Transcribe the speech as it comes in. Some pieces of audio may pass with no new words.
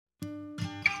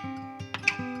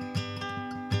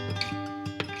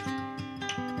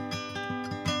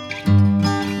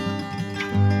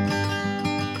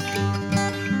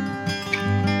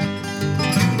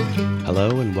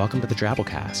Hello and welcome to the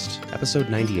Drabblecast, episode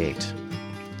 98.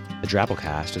 The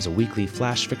Drabblecast is a weekly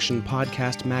flash fiction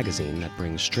podcast magazine that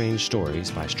brings strange stories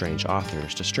by strange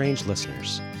authors to strange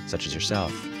listeners, such as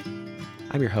yourself.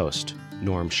 I'm your host,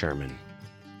 Norm Sherman.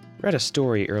 I read a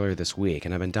story earlier this week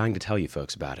and I've been dying to tell you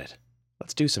folks about it.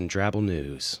 Let's do some Drabble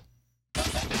news.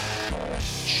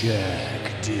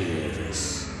 Check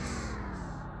this.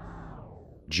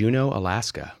 Juneau,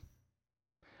 Alaska.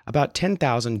 About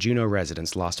 10,000 Juneau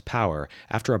residents lost power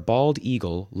after a bald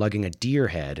eagle lugging a deer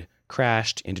head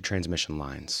crashed into transmission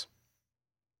lines.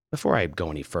 Before I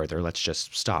go any further, let's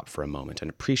just stop for a moment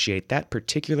and appreciate that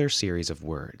particular series of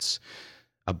words.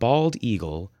 A bald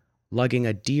eagle lugging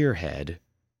a deer head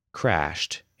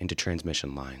crashed into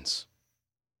transmission lines.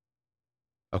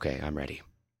 Okay, I'm ready.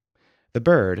 The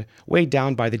bird, weighed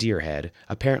down by the deer head,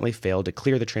 apparently failed to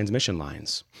clear the transmission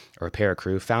lines. A repair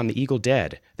crew found the eagle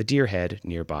dead, the deer head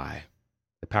nearby.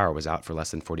 The power was out for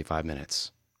less than 45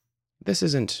 minutes. This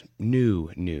isn't new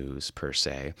news, per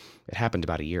se. It happened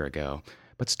about a year ago,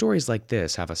 but stories like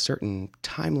this have a certain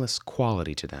timeless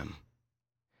quality to them.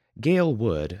 Gail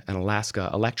Wood, an Alaska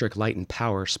Electric Light and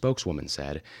Power spokeswoman,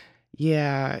 said,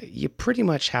 "Yeah, you pretty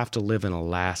much have to live in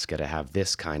Alaska to have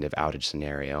this kind of outage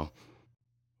scenario."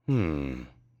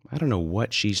 I don't know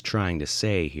what she's trying to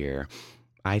say here.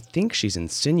 I think she's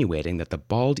insinuating that the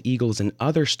bald eagles in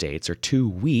other states are too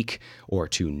weak or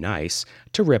too nice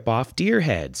to rip off deer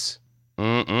heads.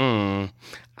 I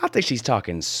think she's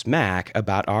talking smack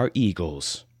about our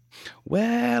eagles.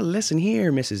 Well, listen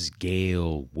here, Mrs.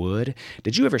 Gail Wood.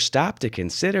 Did you ever stop to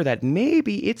consider that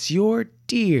maybe it's your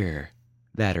deer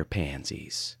that are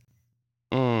pansies?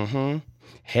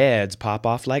 Heads pop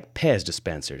off like Pez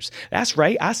dispensers. That's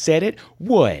right, I said it.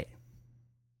 What?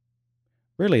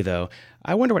 Really, though,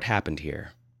 I wonder what happened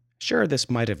here. Sure, this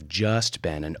might have just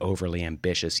been an overly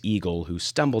ambitious eagle who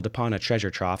stumbled upon a treasure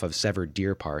trough of severed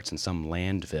deer parts in some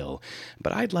landfill,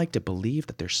 but I'd like to believe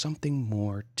that there's something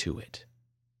more to it.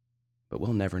 But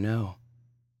we'll never know.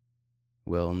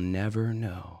 We'll never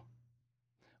know.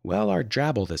 Well, our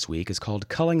Drabble this week is called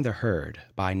Culling the Herd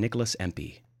by Nicholas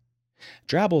Empey.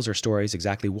 Drabbles are stories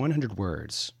exactly 100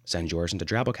 words. Send yours into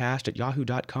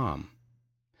drabblecast@yahoo.com.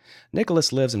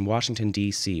 Nicholas lives in Washington,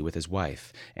 D.C. with his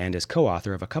wife and is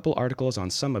co-author of a couple articles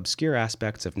on some obscure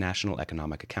aspects of national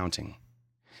economic accounting.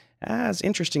 As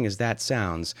interesting as that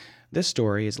sounds, this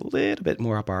story is a little bit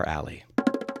more up our alley.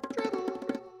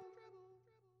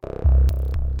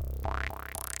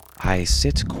 I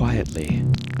sit quietly,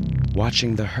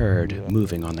 watching the herd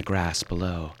moving on the grass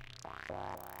below.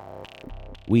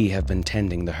 We have been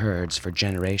tending the herds for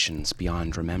generations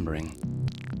beyond remembering.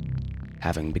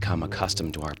 Having become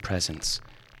accustomed to our presence,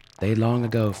 they long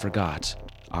ago forgot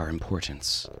our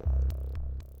importance.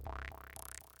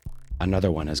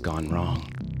 Another one has gone wrong.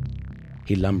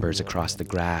 He lumbers across the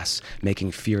grass,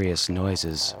 making furious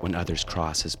noises when others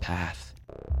cross his path.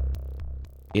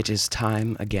 It is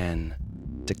time again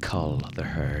to cull the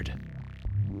herd.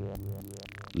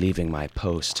 Leaving my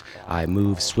post, I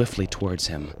move swiftly towards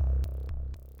him.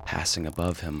 Passing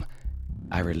above him,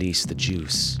 I release the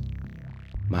juice.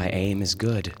 My aim is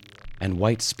good, and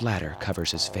white splatter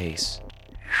covers his face.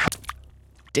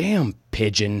 "Damn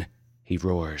pigeon," he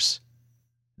roars.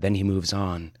 Then he moves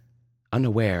on,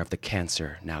 unaware of the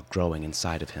cancer now growing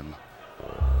inside of him.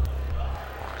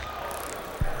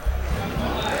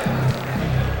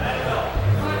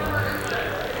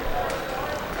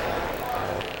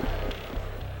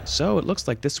 So it looks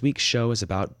like this week's show is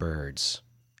about birds.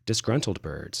 Disgruntled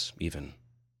birds, even.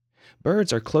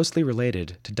 Birds are closely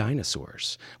related to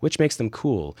dinosaurs, which makes them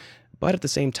cool, but at the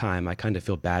same time, I kind of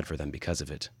feel bad for them because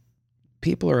of it.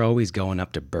 People are always going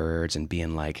up to birds and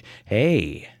being like,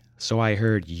 "Hey, so I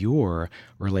heard you're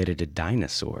related to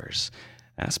dinosaurs.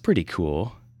 That's pretty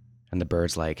cool." And the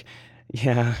bird's like,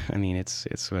 "Yeah, I mean,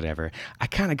 it's whatever. I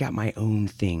kind of got my own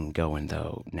thing going,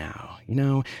 though, now.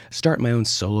 Start my own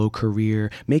solo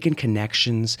career, making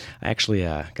connections. I actually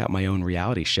got my own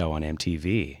reality show on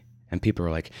MTV." And people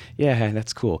are like, "Yeah,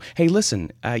 that's cool. Hey,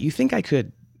 listen, you think I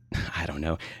could, I don't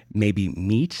know, maybe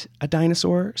meet a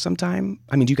dinosaur sometime?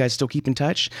 I mean, do you guys still keep in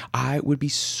touch? I would be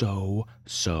so,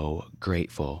 so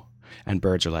grateful." And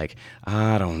birds are like,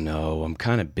 "I don't know, I'm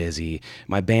kind of busy.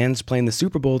 My band's playing the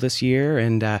Super Bowl this year,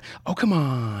 and, oh, come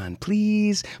on,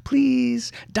 please,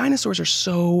 please. Dinosaurs are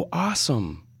so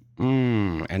awesome."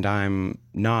 And I'm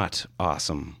not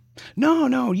awesome.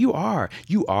 No, you are.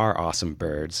 You are awesome,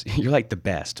 birds. You're like the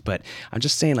best. But I'm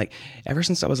just saying, like, ever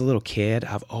since I was a little kid,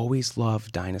 I've always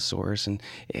loved dinosaurs. And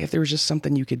if there was just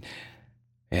something you could...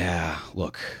 Yeah,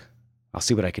 look, I'll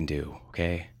see what I can do,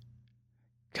 okay?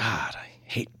 God, I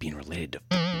hate being related to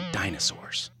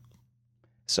dinosaurs.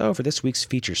 So for this week's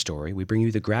feature story, we bring you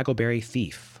The Graggleberry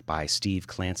Thief by Steve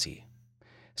Clancy.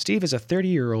 Steve is a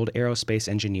 30-year-old aerospace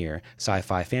engineer,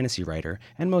 sci-fi fantasy writer,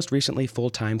 and most recently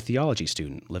full-time theology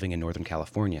student living in Northern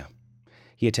California.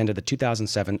 He attended the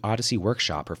 2007 Odyssey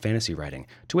Workshop for Fantasy Writing,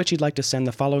 to which he'd like to send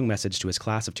the following message to his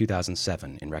class of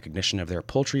 2007 in recognition of their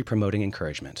poultry-promoting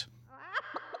encouragement.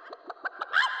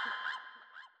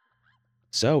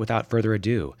 So, without further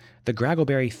ado, The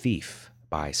Graggleberry Thief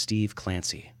by Steve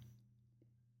Clancy.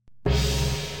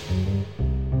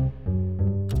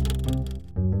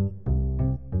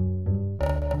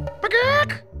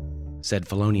 Said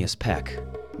Felonious Peck,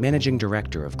 managing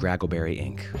director of Graggleberry,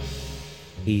 Inc.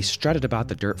 He strutted about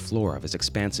the dirt floor of his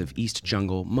expansive East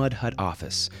Jungle mud hut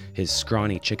office, his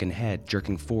scrawny chicken head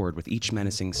jerking forward with each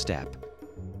menacing step.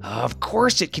 Of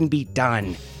course it can be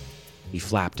done! He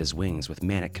flapped his wings with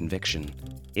manic conviction.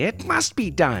 It must be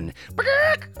done!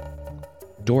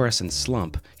 Doris and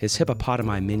Slump, his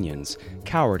hippopotami minions,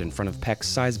 cowered in front of Peck's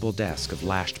sizable desk of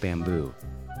lashed bamboo.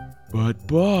 But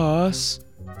boss,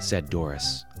 said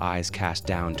Doris, eyes cast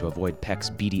down to avoid Peck's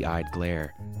beady-eyed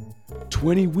glare.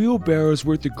 20 wheelbarrows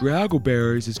worth of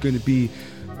Graggleberries is going to be,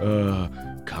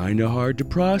 kinda hard to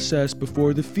process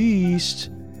before the feast.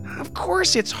 Of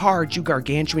course it's hard, you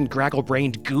gargantuan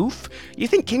graggle-brained goof. You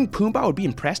think King Pumbaa would be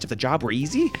impressed if the job were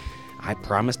easy? I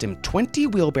promised him 20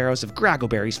 wheelbarrows of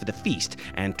Graggleberries for the feast,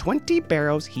 and 20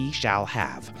 barrows he shall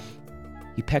have.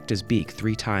 He pecked his beak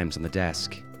 3 times on the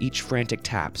desk, each frantic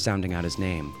tap sounding out his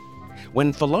name.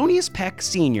 When Felonious Peck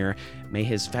Sr., may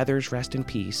his feathers rest in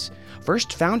peace,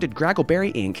 first founded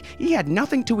Graggleberry, Inc., he had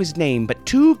nothing to his name but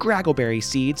 2 Graggleberry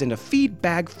seeds and a feed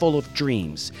bag full of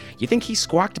dreams. You think he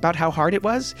squawked about how hard it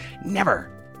was? Never!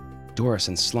 Doris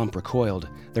and Slump recoiled,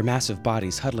 their massive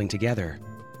bodies huddling together.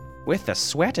 With the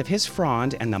sweat of his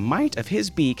frond and the might of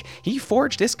his beak, he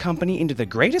forged this company into the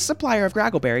greatest supplier of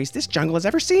Graggleberries this jungle has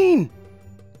ever seen.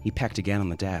 He pecked again on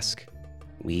the desk.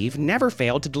 We've never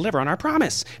failed to deliver on our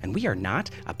promise, and we are not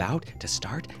about to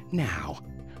start now.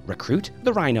 Recruit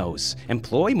the rhinos,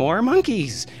 employ more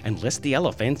monkeys, enlist the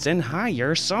elephants, and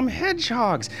hire some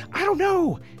hedgehogs. I don't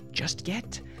know. Just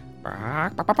get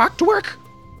back to work.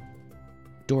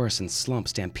 Doris and Slump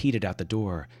stampeded out the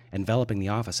door, enveloping the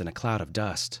office in a cloud of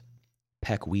dust.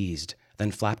 Peck wheezed,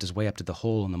 then flapped his way up to the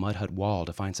hole in the mud hut wall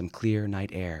to find some clear night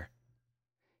air.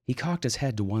 He cocked his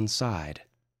head to one side.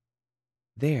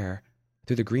 There,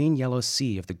 through the green-yellow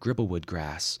sea of the gribblewood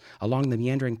grass, along the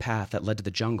meandering path that led to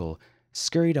the jungle,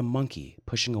 scurried a monkey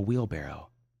pushing a wheelbarrow.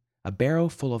 A barrow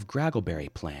full of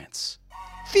Graggleberry plants.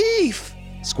 Thief!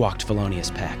 Squawked Felonious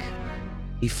Peck.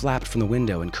 He flapped from the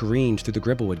window and careened through the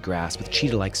gribblewood grass with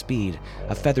cheetah-like speed,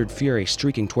 a feathered fury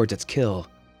streaking towards its kill.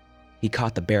 He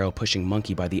caught the barrow-pushing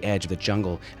monkey by the edge of the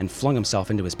jungle and flung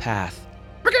himself into his path.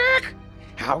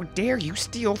 How dare you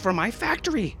steal from my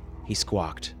factory? He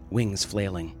squawked, wings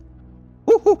flailing.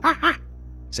 "Hoo-hoo-ha-ha,"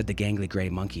 said the gangly gray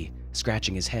monkey,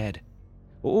 scratching his head.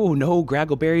 Oh, no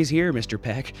Graggleberries here, Mr.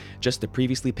 Peck. Just the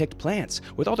previously picked plants,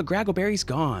 with all the Graggleberries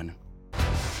gone.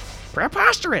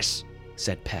 Preposterous,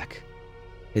 said Peck.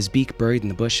 His beak buried in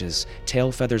the bushes,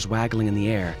 tail feathers waggling in the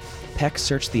air, Peck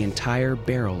searched the entire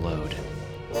barrel load.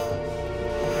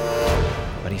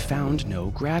 But he found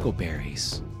no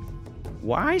Graggleberries.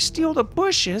 Why steal the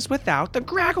bushes without the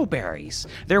Graggleberries?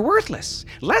 They're worthless,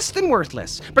 less than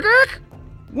worthless.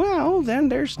 Well, then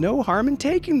there's no harm in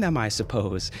taking them, I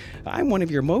suppose. I'm one of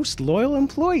your most loyal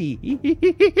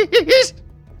employees.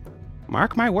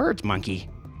 Mark my words, monkey,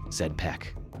 said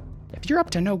Peck. If you're up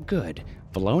to no good,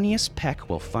 Felonious Peck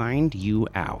will find you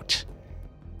out.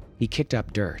 He kicked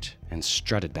up dirt and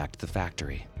strutted back to the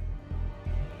factory.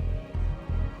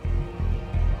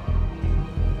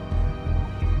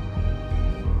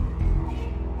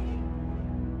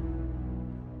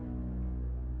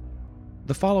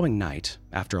 The following night,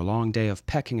 after a long day of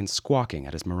pecking and squawking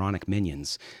at his moronic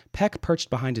minions, Peck perched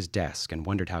behind his desk and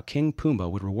wondered how King Pumbaa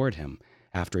would reward him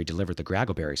after he delivered the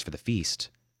Graggleberries for the feast.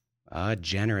 A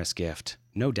generous gift,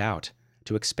 no doubt,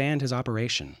 to expand his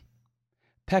operation.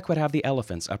 Peck would have the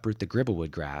elephants uproot the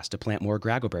gribblewood grass to plant more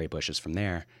Graggleberry bushes from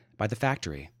there, by the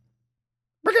factory.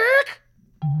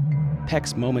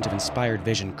 Peck's moment of inspired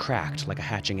vision cracked like a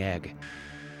hatching egg.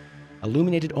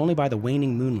 Illuminated only by the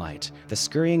waning moonlight, the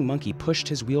scurrying monkey pushed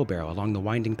his wheelbarrow along the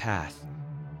winding path.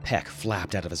 Peck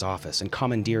flapped out of his office and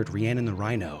commandeered Rhiannon the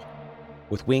rhino.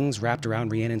 With wings wrapped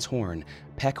around Rhiannon's horn,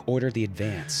 Peck ordered the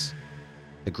advance.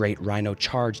 The great rhino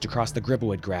charged across the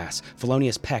gribblewood grass,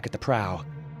 Felonious Peck at the prow.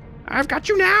 I've got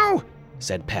you now,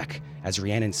 said Peck, as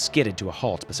Rhiannon skidded to a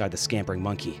halt beside the scampering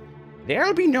monkey.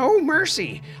 There'll be no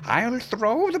mercy. I'll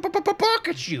throw the book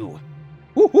at you.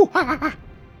 Hoo-hoo-ha-ha,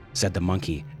 said the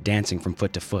monkey, dancing from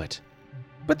foot to foot.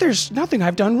 But there's nothing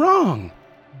I've done wrong.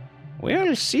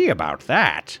 We'll see about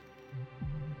that.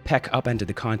 Peck upended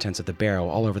the contents of the barrel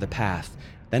all over the path,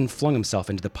 then flung himself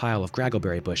into the pile of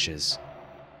Graggleberry bushes.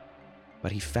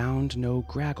 But he found no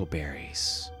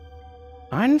Graggleberries.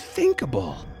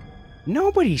 Unthinkable.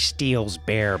 Nobody steals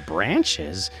bare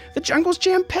branches. The jungle's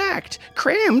jam-packed,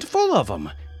 crammed full of them.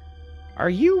 Are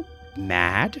you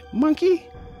mad, monkey?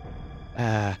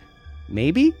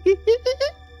 Maybe?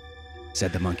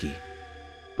 said the monkey.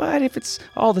 But if it's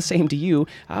all the same to you,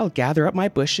 I'll gather up my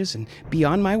bushes and be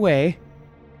on my way.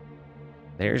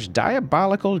 There's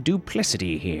diabolical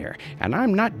duplicity here, and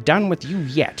I'm not done with you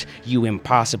yet, you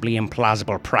impossibly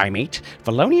implausible primate.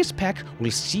 Felonious Peck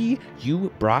will see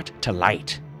you brought to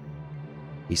light.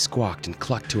 He squawked and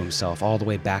clucked to himself all the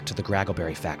way back to the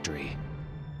Graggleberry factory.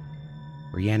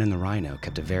 Rhiannon the rhino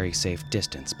kept a very safe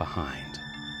distance behind.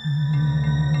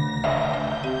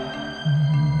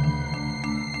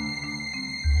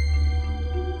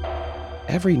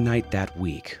 Every night that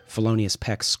week, Felonious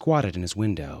Peck squatted in his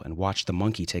window and watched the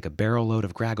monkey take a barrel load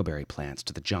of Graggleberry plants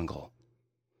to the jungle.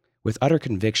 With utter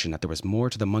conviction that there was more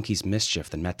to the monkey's mischief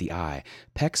than met the eye,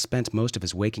 Peck spent most of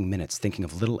his waking minutes thinking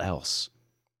of little else.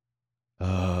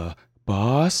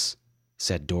 Boss?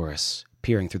 Said Doris,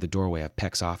 peering through the doorway of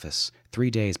Peck's office,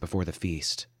 3 days before the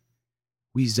feast.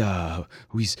 We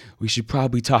should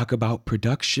probably talk about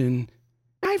production.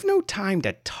 I've no time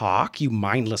to talk, you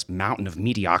mindless mountain of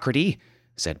mediocrity,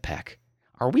 said Peck.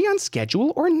 Are we on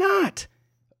schedule or not?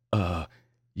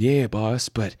 Yeah, boss,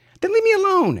 but... Then leave me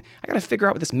alone. I gotta figure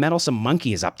out what this meddlesome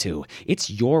monkey is up to. It's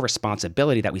your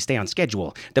responsibility that we stay on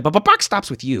schedule. The buck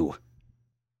stops with you.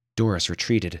 Doris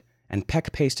retreated, and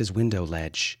Peck paced his window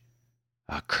ledge.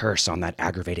 A curse on that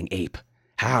aggravating ape.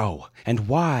 How? And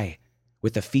why?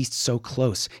 With the feast so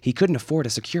close, he couldn't afford a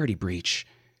security breach.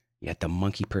 Yet the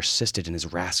monkey persisted in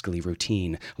his rascally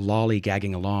routine,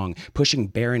 lollygagging along, pushing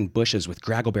barren bushes with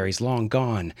Graggleberries long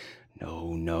gone.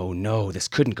 No, this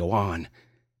couldn't go on.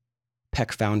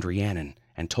 Peck found Rhiannon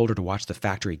and told her to watch the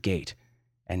factory gate,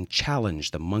 and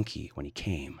challenged the monkey when he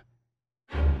came.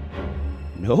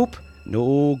 Nope,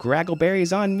 no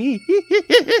Graggleberries on me,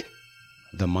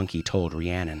 the monkey told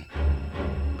Rhiannon.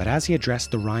 But as he addressed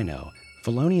the rhino,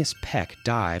 Felonious Peck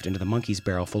dived into the monkey's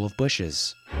barrel full of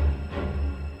bushes.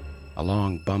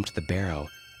 Along bumped the barrow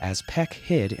as Peck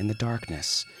hid in the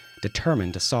darkness,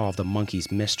 determined to solve the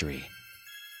monkey's mystery.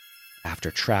 After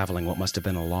traveling what must have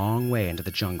been a long way into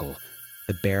the jungle,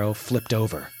 the barrow flipped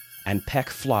over, and Peck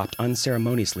flopped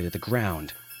unceremoniously to the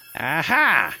ground.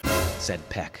 Aha! Said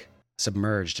Peck,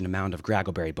 submerged in a mound of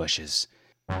Graggleberry bushes.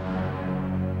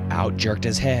 Out jerked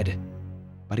his head,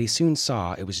 but he soon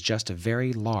saw it was just a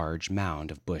very large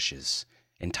mound of bushes,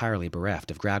 entirely bereft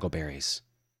of Graggleberries.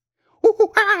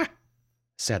 Ooh-ah!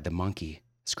 Said the monkey,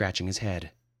 scratching his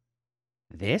head.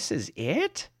 This is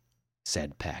it?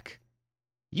 Said Peck.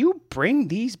 You bring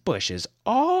these bushes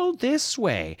all this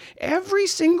way every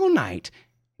single night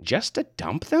just to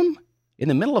dump them in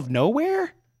the middle of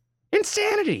nowhere?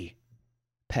 Insanity!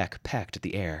 Peck pecked at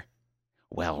the air.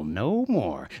 Well, no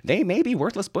more. They may be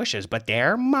worthless bushes, but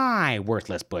they're my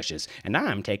worthless bushes, and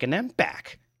I'm taking them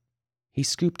back. He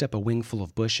scooped up a wingful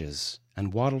of bushes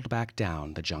and waddled back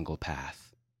down the jungle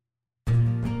path.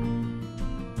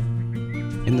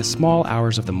 In the small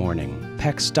hours of the morning,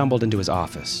 Peck stumbled into his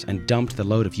office and dumped the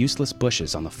load of useless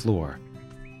bushes on the floor.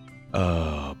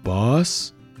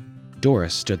 Boss?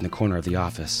 Doris stood in the corner of the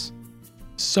office.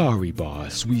 Sorry,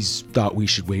 boss. We thought we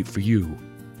should wait for you.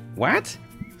 What?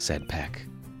 Said Peck.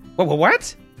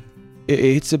 What?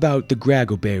 It's about the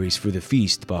Graggleberries for the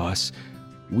feast, boss.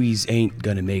 We's ain't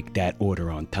gonna make that order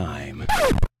on time.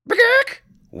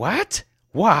 What?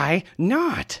 Why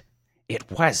not? It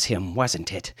was him,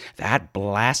 wasn't it? That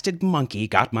blasted monkey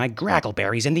got my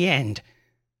Graggleberries in the end.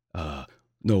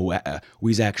 No,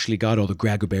 we's actually got all the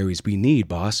Graggleberries we need,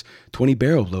 boss. 20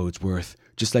 barrel loads worth,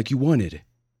 just like you wanted.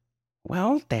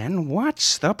 Well, then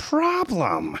what's the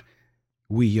problem?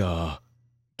 We,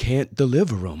 can't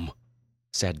deliver 'em,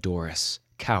 said Doris,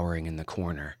 cowering in the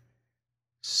corner.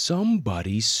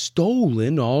 Somebody's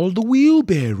stolen all the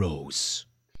wheelbarrows.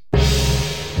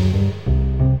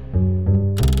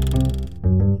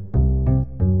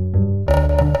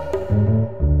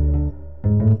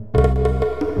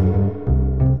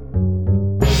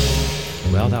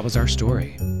 Well, that was our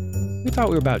story. We thought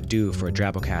we were about due for a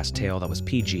Drabblecast tale that was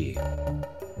PG.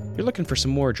 If you're looking for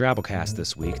some more Drabblecast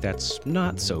this week that's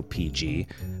not so PG,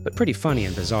 but pretty funny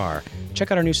and bizarre,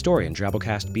 check out our new story in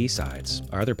Drabblecast B-Sides,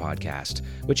 our other podcast,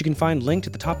 which you can find linked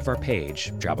at the top of our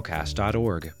page,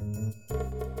 drabblecast.org.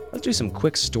 Let's do some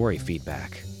quick story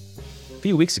feedback. A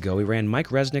few weeks ago, we ran Mike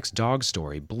Resnick's dog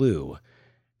story, Blue.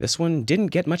 This one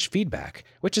didn't get much feedback,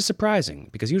 which is surprising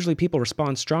because usually people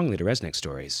respond strongly to Resnick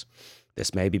stories.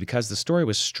 This may be because the story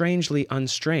was strangely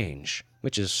unstrange,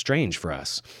 which is strange for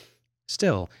us.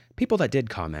 Still, people that did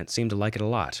comment seemed to like it a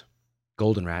lot.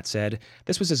 Goldenrat said,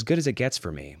 "This was as good as it gets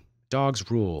for me.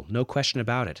 Dogs rule, no question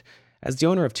about it. As the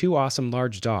owner of 2 awesome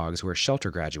large dogs who are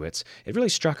shelter graduates, it really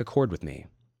struck a chord with me.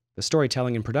 The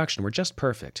storytelling and production were just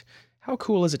perfect. How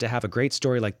cool is it to have a great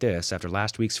story like this after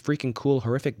last week's freaking cool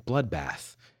horrific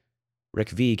bloodbath?"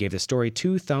 Rick V gave the story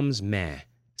 2 thumbs meh,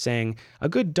 saying, "A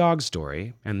good dog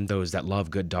story, and those that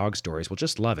love good dog stories will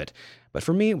just love it, but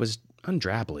for me it was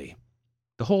undrabbly.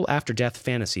 The whole after-death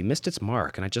fantasy missed its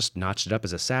mark, and I just notched it up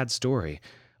as a sad story.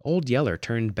 Old Yeller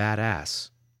turned badass.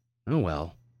 Oh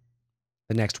well."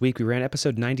 The next week we ran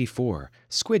episode 94,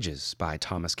 Squidges by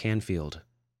Thomas Canfield.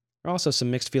 There are also some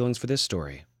mixed feelings for this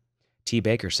story. T.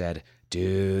 Baker said,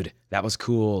 "Dude, that was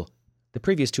cool. The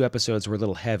previous 2 episodes were a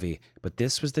little heavy, but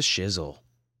this was the shizzle."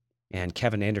 And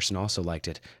Kevin Anderson also liked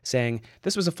it, saying,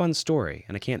 "This was a fun story,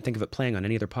 and I can't think of it playing on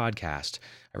any other podcast.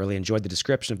 I really enjoyed the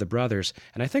description of the brothers,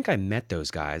 and I think I met those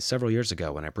guys several years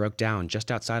ago when I broke down just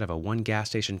outside of a 1 gas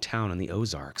station town in the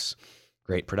Ozarks.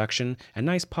 Great production and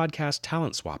nice podcast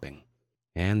talent swapping."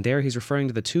 And there he's referring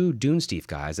to the 2 Dunesteef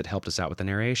guys that helped us out with the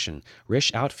narration,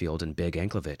 Rish Outfield and Big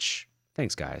Anklovich.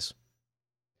 Thanks, guys.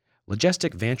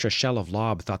 Logistic Vantra Shell of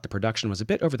Lob thought the production was a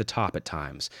bit over the top at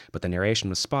times, but the narration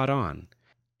was spot on.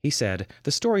 He said,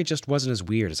 "The story just wasn't as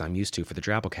weird as I'm used to for the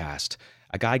Drabblecast.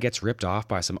 A guy gets ripped off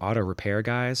by some auto repair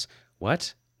guys.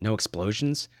 What? No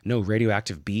explosions? No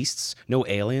radioactive beasts? No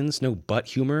aliens? No butt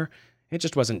humor? It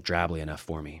just wasn't drabbly enough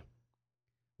for me."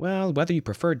 Well, whether you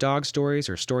prefer dog stories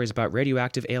or stories about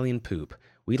radioactive alien poop,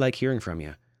 we like hearing from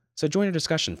you. So join our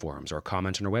discussion forums or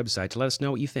comment on our website to let us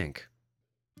know what you think.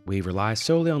 We rely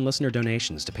solely on listener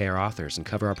donations to pay our authors and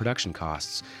cover our production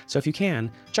costs, so if you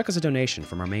can, chuck us a donation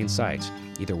from our main site,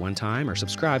 either one time or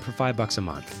subscribe for $5 a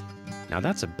month. Now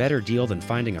that's a better deal than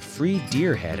finding a free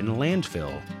deer head in a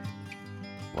landfill.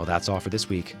 Well, that's all for this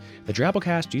week. The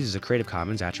Drabblecast uses a Creative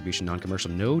Commons Attribution Non-Commercial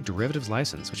No Derivatives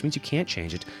license, which means you can't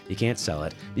change it, you can't sell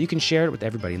it, but you can share it with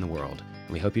everybody in the world,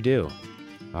 and we hope you do.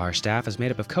 Our staff is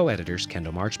made up of co-editors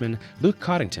Kendall Marchman, Luke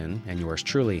Coddington, and yours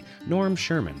truly, Norm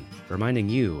Sherman, reminding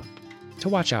you to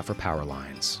watch out for power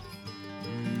lines.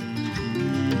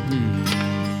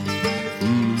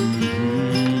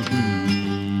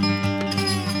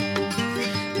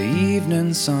 The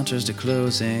evening saunters to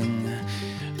closing.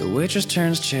 The waitress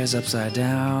turns chairs upside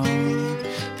down.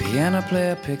 Piano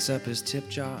player picks up his tip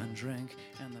jar and drink.